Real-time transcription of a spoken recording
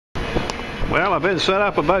Well, I've been set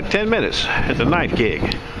up about 10 minutes at the night gig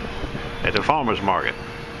at the farmer's market.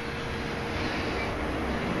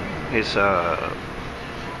 It's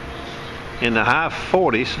in the high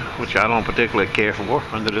 40s, which I don't particularly care for.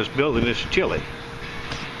 Under this building, it's chilly.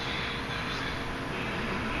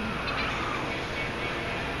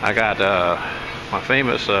 I got my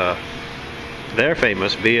famous, their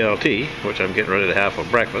famous BLT, which I'm getting ready to have for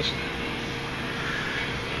breakfast.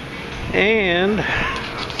 And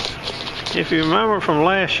if you remember from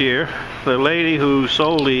last year, the lady who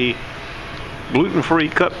sold the gluten-free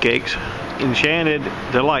cupcakes, Enchanted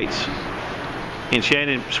Delights,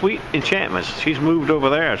 Enchanted Sweet Enchantments, she's moved over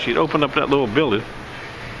there. She's opened up that little building,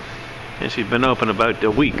 and she's been open about a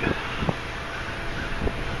week.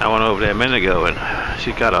 I went over there a minute ago, and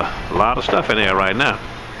she's got a lot of stuff in there right now.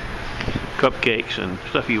 Cupcakes and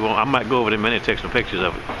stuff you want. I might go over there in a minute and take some pictures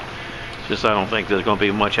of it, since I don't think there's going to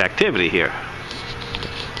be much activity here.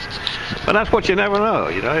 But that's what you never know,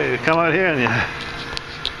 you know. You come out here and you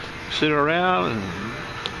sit around and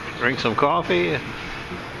drink some coffee and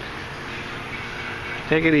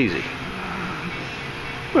take it easy.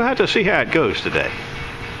 We'll have to see how it goes today.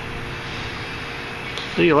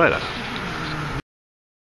 See you later.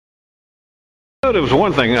 Oh, there was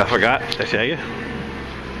one thing I forgot to tell you.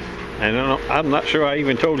 And I'm not sure I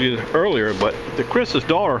even told you earlier, but Chris's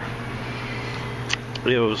daughter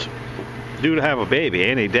was due to have a baby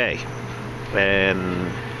any day.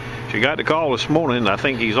 And she got the call this morning. I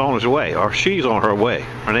think he's on his way, or she's on her way.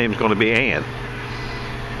 Her name's going to be Ann.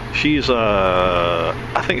 She's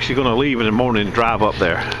I think she's going to leave in the morning and drive up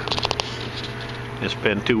there and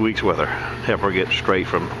spend 2 weeks with her, help her get straight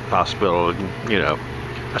from hospital. And, you know,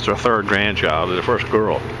 that's her third grandchild, the first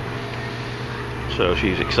girl, so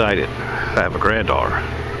she's excited to have a granddaughter.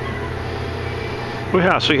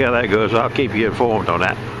 We'll see how that goes. I'll keep you informed on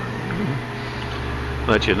that,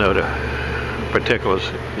 let you know the particulars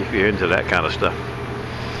if you're into that kind of stuff.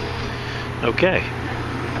 Okay,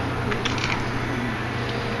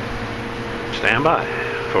 stand by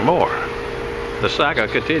for more. The saga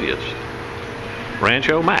continues.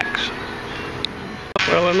 Rancho Max.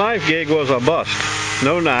 Well, the knife gig was a bust.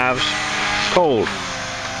 No knives, cold.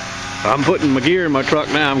 I'm putting my gear in my truck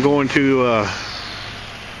now. I'm going to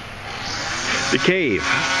the cave.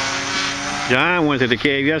 John went to the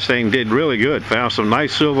cave yesterday and did really good. Found some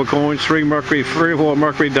nice silver coins, 3 or 4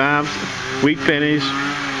 mercury dimes, wheat pennies,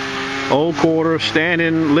 old quarters,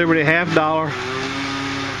 standing Liberty $50.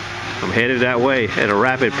 I'm headed that way at a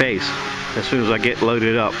rapid pace as soon as I get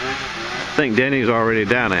loaded up. I think Denny's already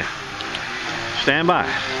down there. Stand by.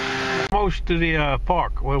 Almost to the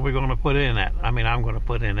park where we're going to put in at. I mean, I'm going to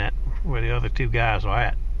put in at where the other 2 guys are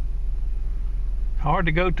at. Hard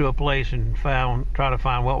to go to a place and try to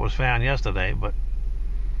find what was found yesterday, but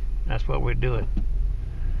that's what we're doing.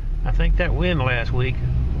 I think that wind last week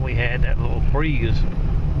we had, that little breeze,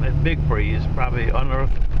 that big breeze, probably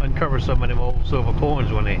uncovered some of them old silver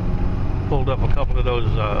coins when they pulled up a couple of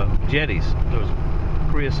those jetties, those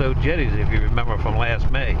creosote jetties, if you remember from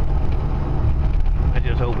last May. I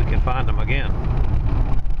just hope we can find them again,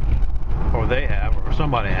 or they have, or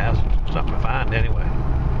somebody has something to find anyway.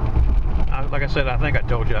 Like I said, I think I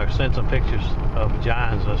told you I sent some pictures of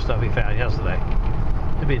John's stuff he found yesterday.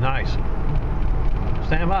 It'd be nice.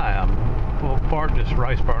 Stand by. We'll park this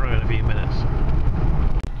rice burner in a few minutes.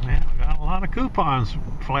 Man, we got a lot of coupons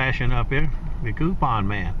flashing up here. The coupon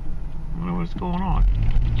man. I wonder what's going on.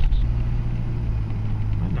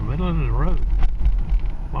 In the middle of the road.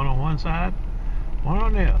 One on one side, one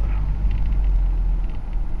on the other.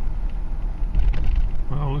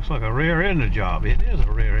 Well, it looks like a rear-ended job. It is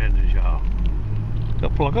a rear-ended job. Go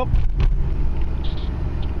plug up.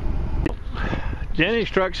 Jenny's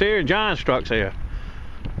truck's here and John's truck's here.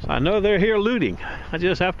 So I know they're here looting. I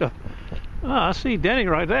just have to... Oh, I see Denny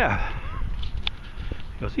right there.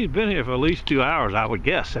 Because he's been here for at least 2 hours, I would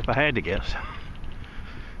guess, if I had to guess.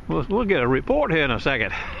 We'll get a report here in a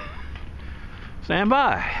second. Stand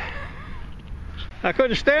by. I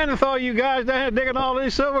couldn't stand the thought of you guys down here digging all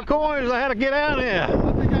these silver coins. I had to get out of here.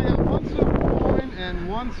 I think I got 1 silver coin and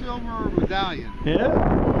 1 silver medallion. Yeah?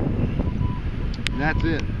 And that's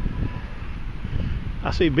it.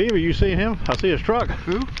 I see Beaver. You seen him? I see his truck.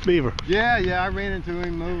 Who? Beaver. Yeah, I ran into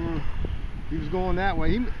him over. He was going that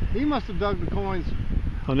way. He must have dug the coins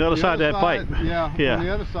on the other side of that pipe. Yeah, on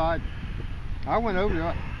the other side. I went over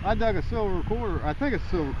there. I dug a silver quarter. I think it's a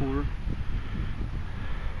silver quarter.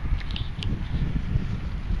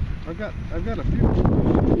 I've got a few.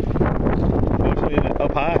 Mostly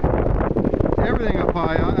up high? Everything up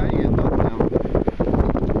high. I ain't getting up now.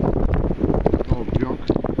 Oh, junk.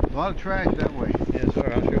 A lot of trash that way. Yes,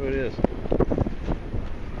 sir. I'm sure it is.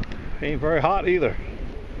 Ain't very hot either.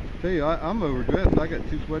 Tell you, I'm overdressed. I got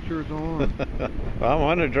 2 sweatshirts on. I'm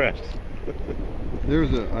underdressed.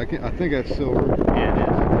 There's a, I think that's silver. Yeah, it is.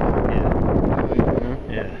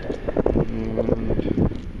 Yeah. Yeah.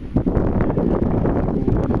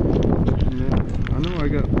 I know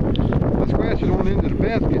I scratch it on into the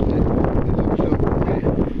basket. It looks silver to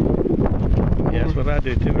me. Yeah, that's what I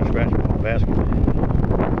do too. I scratch it on the basket.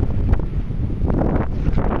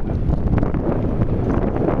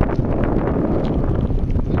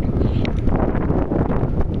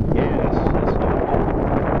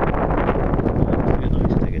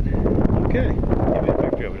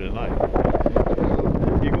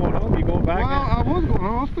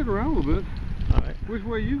 Which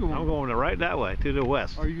way are you going? I'm going right that way, to the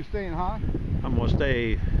west. Are you staying high? I'm going to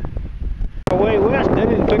stay way west. Then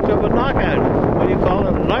he picked up a knockout. What do you call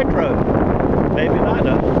it? A nitro. Maybe not,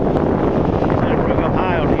 though. He's going to bring up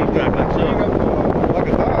high on the heat track like so. Like a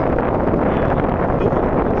thur. Yeah. Ooh,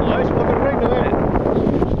 it's a nice looking ring, though, isn't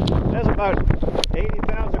it? That's about 80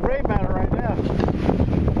 pounds of gray matter right now.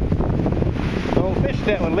 The old fish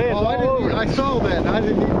net with lids all over. I saw that and I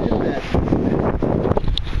didn't even get that.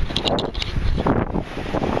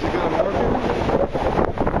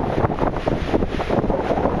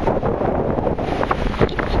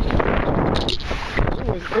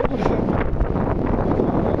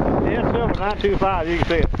 Yeah, silver, 925, you can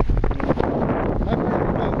see it.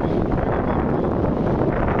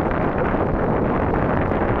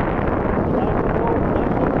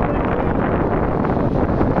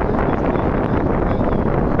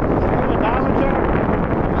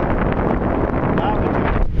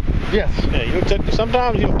 Yes. Yeah,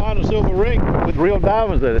 sometimes you'll find a silver ring with real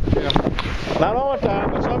diamonds in it. Yeah. Not all the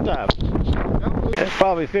time, but sometimes. That's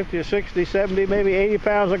probably 50 or 60, 70, maybe 80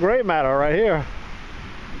 pounds of gray matter right here.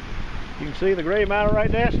 You can see the gray matter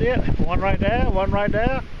right there, see it? One right there, one right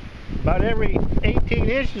there. About every 18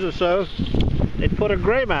 inches or so, they put a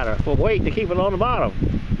gray matter for weight to keep it on the bottom.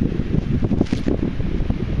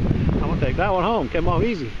 I'm going to take that one home, come on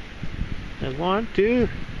easy. There's 1, 2.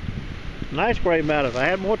 Nice gray matter. If I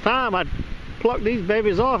had more time, I'd pluck these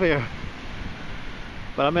babies off here.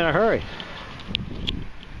 But I'm in a hurry.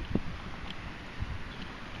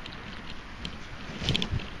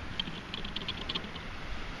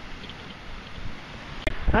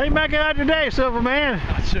 How you making out today, Silver Man?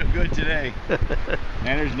 Not so good today.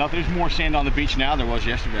 Man, there's more sand on the beach now than there was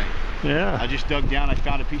yesterday. Yeah. I just dug down. I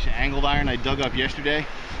found a piece of angled iron I dug up yesterday,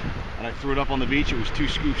 and I threw it up on the beach. It was 2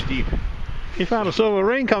 scoops deep. You found a silver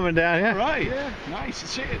ring coming down, yeah? Right. Yeah. Nice to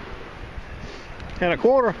see it. And a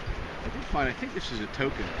quarter. I did find. I think this is a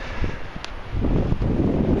token.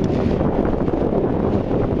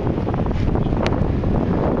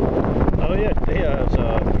 Oh yeah, it's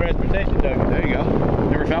a transportation token. There you go.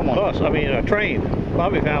 Never found one. Bus, I mean a train.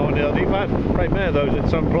 Bobby found one the other day. You might probably many of those in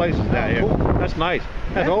some places down here. Cool. That's nice.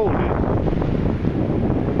 That's old, dude.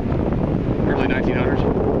 Early 1900s.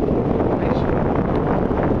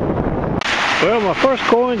 Well, my first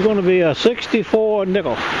coin's going to be a 64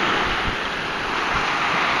 nickel.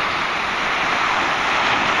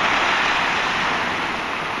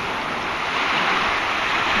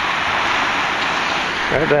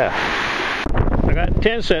 Right there. I got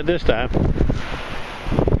 10 cent this time.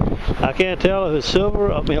 I can't tell if it's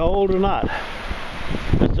silver, old or not.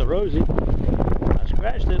 It's a rosy. I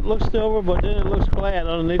scratched it, it looks silver, but then it looks clad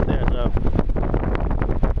underneath there, so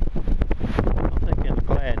I'm thinking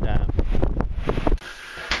clad dime.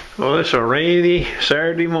 Well, it's a rainy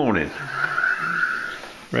Saturday morning.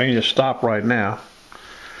 Rain has stopped right now.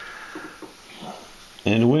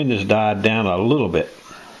 And the wind has died down a little bit.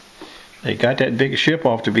 They got that big ship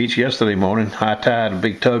off the beach yesterday morning. High tide, a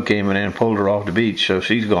big tug came in and pulled her off the beach, so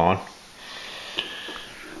she's gone.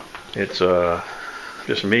 It's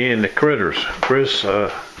just me and the critters. Chris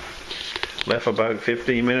left about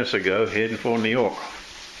 15 minutes ago, heading for New York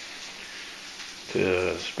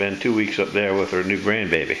to spend 2 weeks up there with her new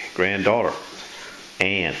granddaughter,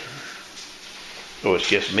 Ann. So it's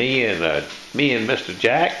just me and Mr.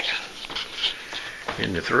 Jack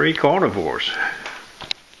and the 3 carnivores.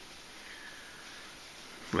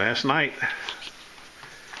 Last night,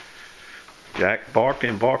 Jack barked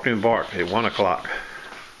and barked and barked at 1 o'clock.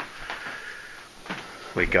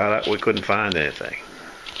 We got up, we couldn't find anything.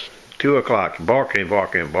 2 o'clock, barked and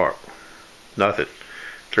barked and barked. Nothing.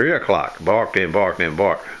 3 o'clock, barked and barked and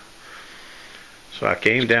barked. So I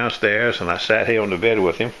came downstairs and I sat here on the bed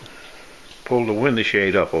with him, pulled the window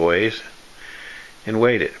shade up a ways, and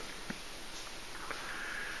waited.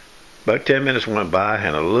 About 10 minutes went by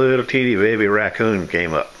and a little teeny baby raccoon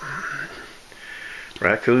came up.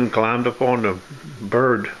 Raccoon climbed up on the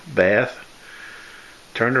bird bath,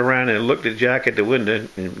 turned around and looked at Jack at the window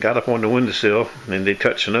and got up on the windowsill, and they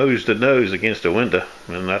touched nose to nose against the window,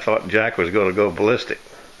 and I thought Jack was going to go ballistic.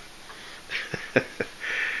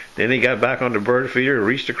 Then he got back on the bird feeder,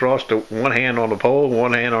 reached across to one hand on the pole,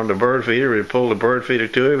 one hand on the bird feeder, and pulled the bird feeder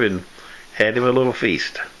to him and had him a little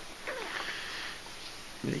feast.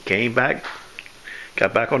 And he came back,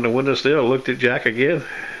 got back on the windowsill, looked at Jack again,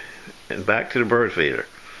 and back to the bird feeder.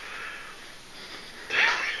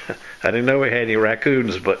 I didn't know we had any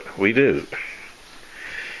raccoons, but we do.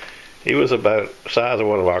 He was about the size of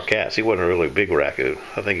one of our cats. He wasn't a really big raccoon.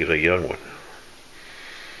 I think he was a young one.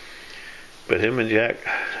 But him and Jack,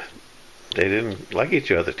 they didn't like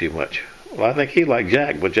each other too much. Well, I think he liked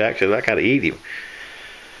Jack, but Jack said, I gotta eat him.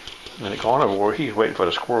 In the carnivore, he's waiting for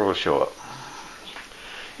the squirrel to show up.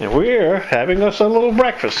 And we're having us a little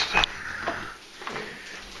breakfast.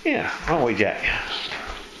 Yeah, aren't we, Jack?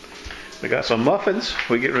 We got some muffins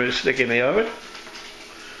we get ready to stick in the oven.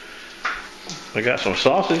 We got some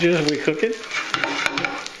sausages we cooking.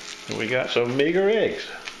 And we got some meager eggs.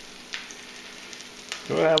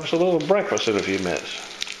 We'll have us a little breakfast in a few minutes.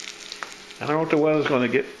 I don't know if the weather's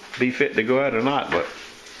going to be fit to go out or not, but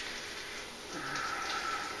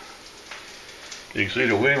you can see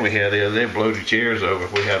the wind we had the other day blow the chairs over.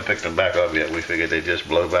 We haven't picked them back up yet. We figured they'd just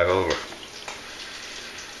blow back over.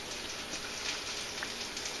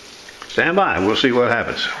 Stand by, we'll see what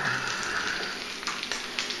happens.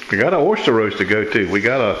 We got an oyster roast to go to. We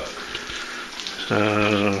got a,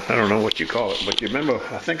 I don't know what you call it, but you remember,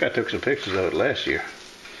 I think I took some pictures of it last year.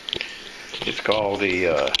 It's called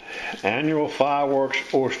the Annual Fireworks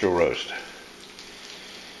Oyster Roast.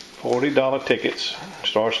 $40 tickets.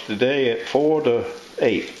 Starts today at 4 to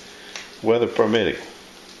 8, weather permitting.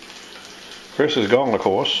 Chris is gone, of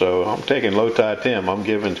course, so I'm taking LowTide Tim. I'm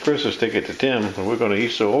giving Chris's ticket to Tim, and we're going to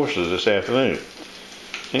eat some oysters this afternoon.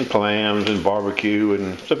 And clams and barbecue,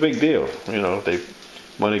 and it's a big deal. You know,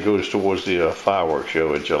 money goes towards the fireworks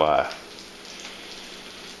show in July.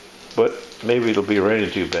 But maybe it'll be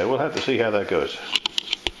raining too bad. We'll have to see how that goes.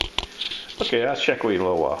 Okay, I'll check with you in a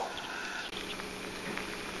little while.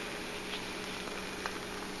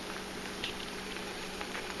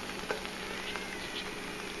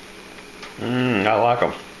 I like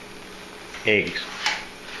them. Eggs.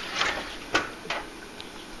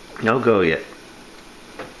 No go yet.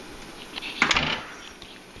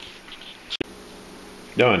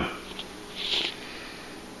 Done.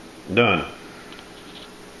 Done.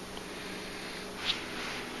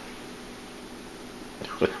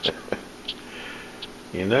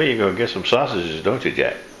 You know you're going to get some sausages, don't you,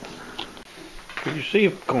 Jack? Did you see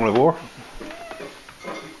a carnivore?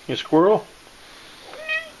 A squirrel?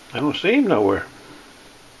 I don't see him nowhere.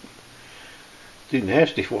 Too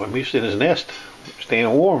nasty for him. He's in his nest,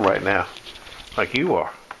 staying warm right now, like you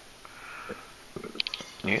are.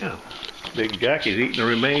 Yeah. Big Jackie's eating the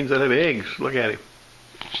remains of the eggs. Look at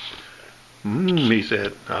him. He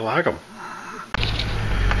said, I like them.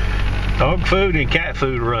 Dog food and cat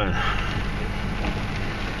food run.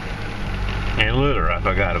 And litter. I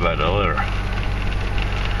forgot about the litter.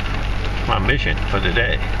 My mission for the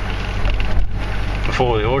day.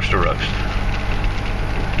 Before the oyster roast.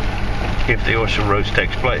 If the oyster roast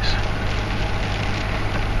takes place.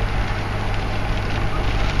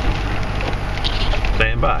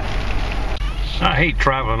 Stand by. I hate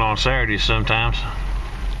traveling on Saturdays sometimes.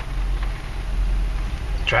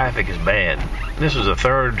 Traffic is bad. This is the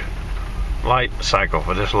third light cycle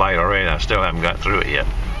for this light already. I still haven't got through it yet.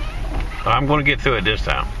 But I'm going to get through it this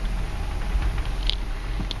time.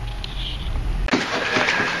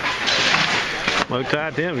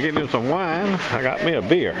 LowTide Tim's getting him some wine. I got me a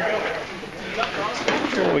beer.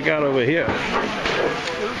 What we got over here?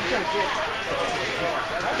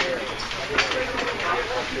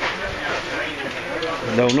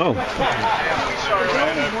 Don't know.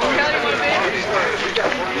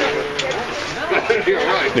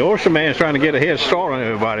 The oyster man's trying to get a head start on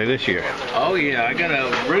everybody this year. Oh yeah, I got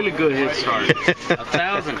a really good head start.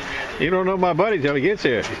 1,000. You don't know my buddy till he gets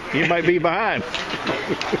here. You might be behind.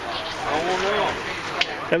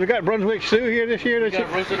 Have we got Brunswick stew here this year? We got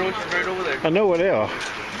roasted oysters right over there. I know what they are.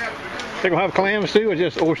 They gonna have clams too, or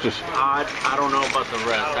just oysters? I don't know about the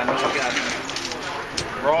rest. I know we got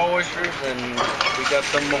raw oysters and we got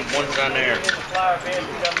some ones down there.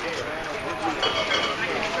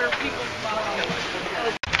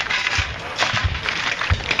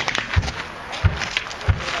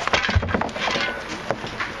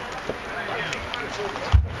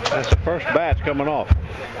 That's the first batch coming off.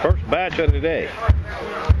 First batch of the day.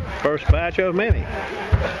 First batch of many.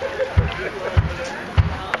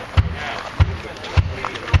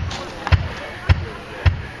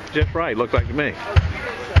 Just right, looked like to me.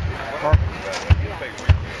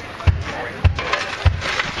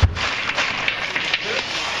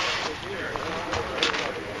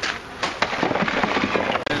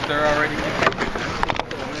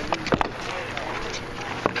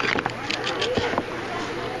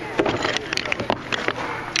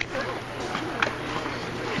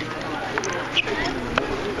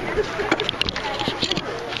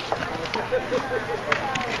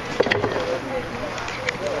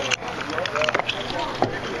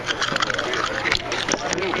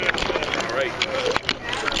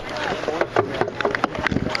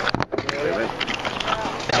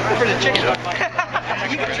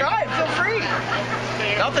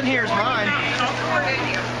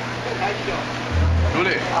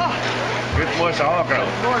 Julie, get more sauerkraut.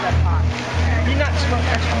 Lord, that's hot. You not smoke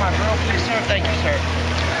next to my grill, please, sir? Thank you, sir.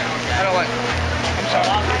 I don't like. I'm sorry.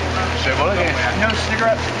 Say what again? No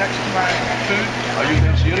cigarette next to my food. Are you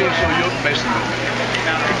being serious or you're messing with me?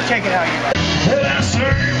 Take it how you like. That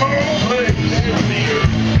same old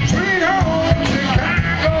place, sweet home.